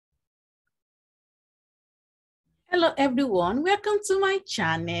Hello everyone, welcome to my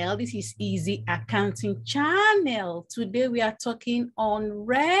channel. This is Easy Accounting Channel. Today we are talking on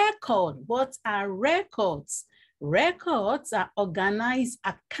record. What are records? Records are organized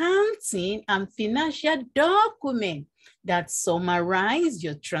accounting and financial documents that summarize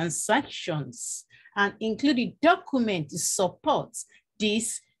your transactions and include a document to support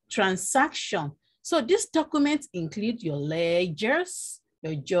this transaction. So these documents include your ledgers,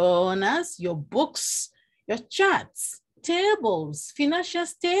 your journals, your books, your charts, tables, financial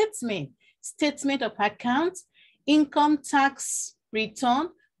statement, statement of account, income tax return,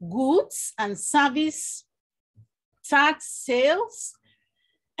 goods and service tax sales,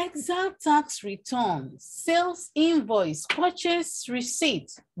 exact tax return, sales invoice, purchase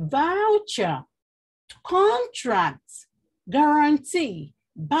receipt, voucher, contract, guarantee,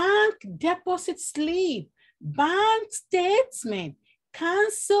 bank deposit slip, bank statement,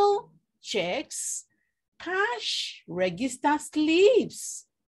 cancel checks, cash register slips,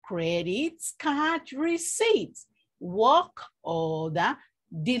 credit card receipts, work order,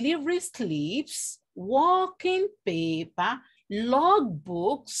 delivery slips, working paper,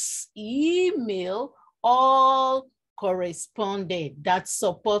 logbooks, email, all corresponded that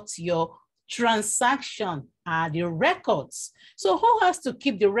supports your transaction are the records. So who has to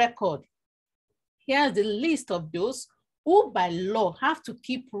keep the record? Here's the list of those who by law have to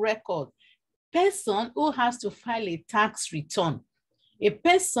keep record. Person who has to file a tax return, a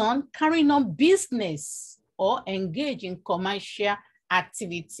person carrying on business or engage in commercial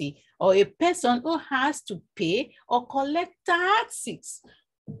activity, or a person who has to pay or collect taxes,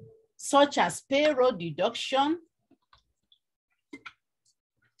 such as payroll deduction,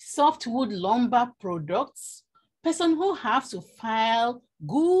 softwood lumber products, person who has to file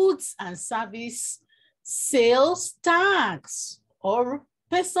goods and service sales tax, or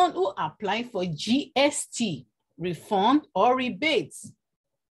person who apply for GST, refund or rebates.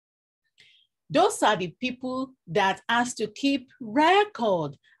 Those are the people that has to keep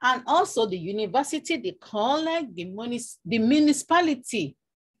record, and also the university, the college, the municipality.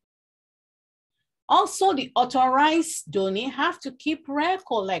 Also, the authorized donor have to keep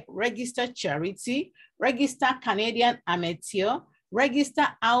record, like registered charity, registered Canadian amateur, registered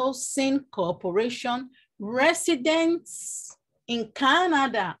housing corporation, residents in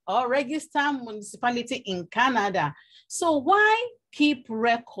Canada, or registered municipality in Canada. So why keep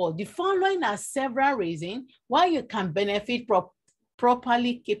record? The following are several reasons why you can benefit from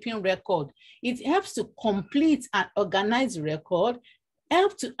properly keeping record. It helps to complete and organize record,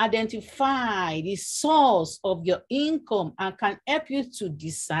 help to identify the source of your income, and can help you to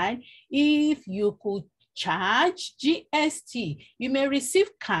decide if you could charge GST. You may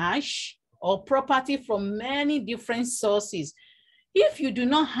receive cash or property from many different sources. If you do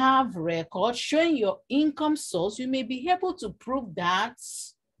not have record showing your income source, you may be able to prove that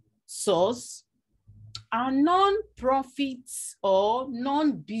source are non-profits or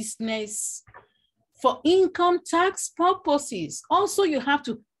non-business for income tax purposes. Also, you have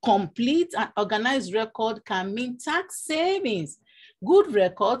to complete and organize record can mean tax savings. Good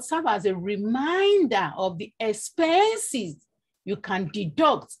records serve as a reminder of the expenses you can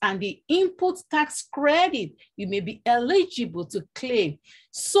deduct and the input tax credit you may be eligible to claim.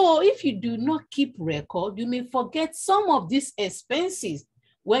 So if you do not keep record, you may forget some of these expenses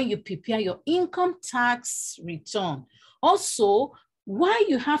when you prepare your income tax return. Also, why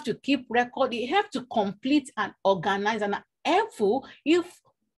you have to keep record, you have to complete and organize, and helpful if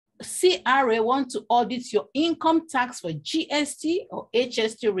CRA want to audit your income tax for GST or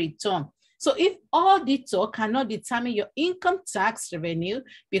HST return. So if auditor cannot determine your income tax revenue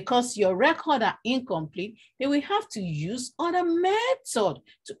because your record are incomplete, they will have to use other method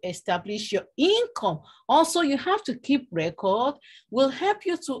to establish your income. Also, you have to keep record, will help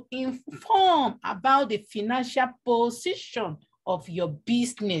you to inform about the financial position of your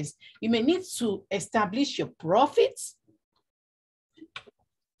business. You may need to establish your profits,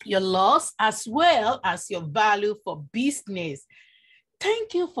 your loss, as well as your value for business.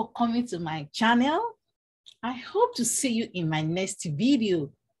 Thank you for coming to my channel. I hope to see you in my next video.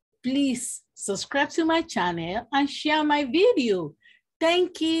 Please subscribe to my channel and share my video.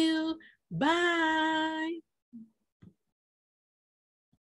 Thank you. Bye.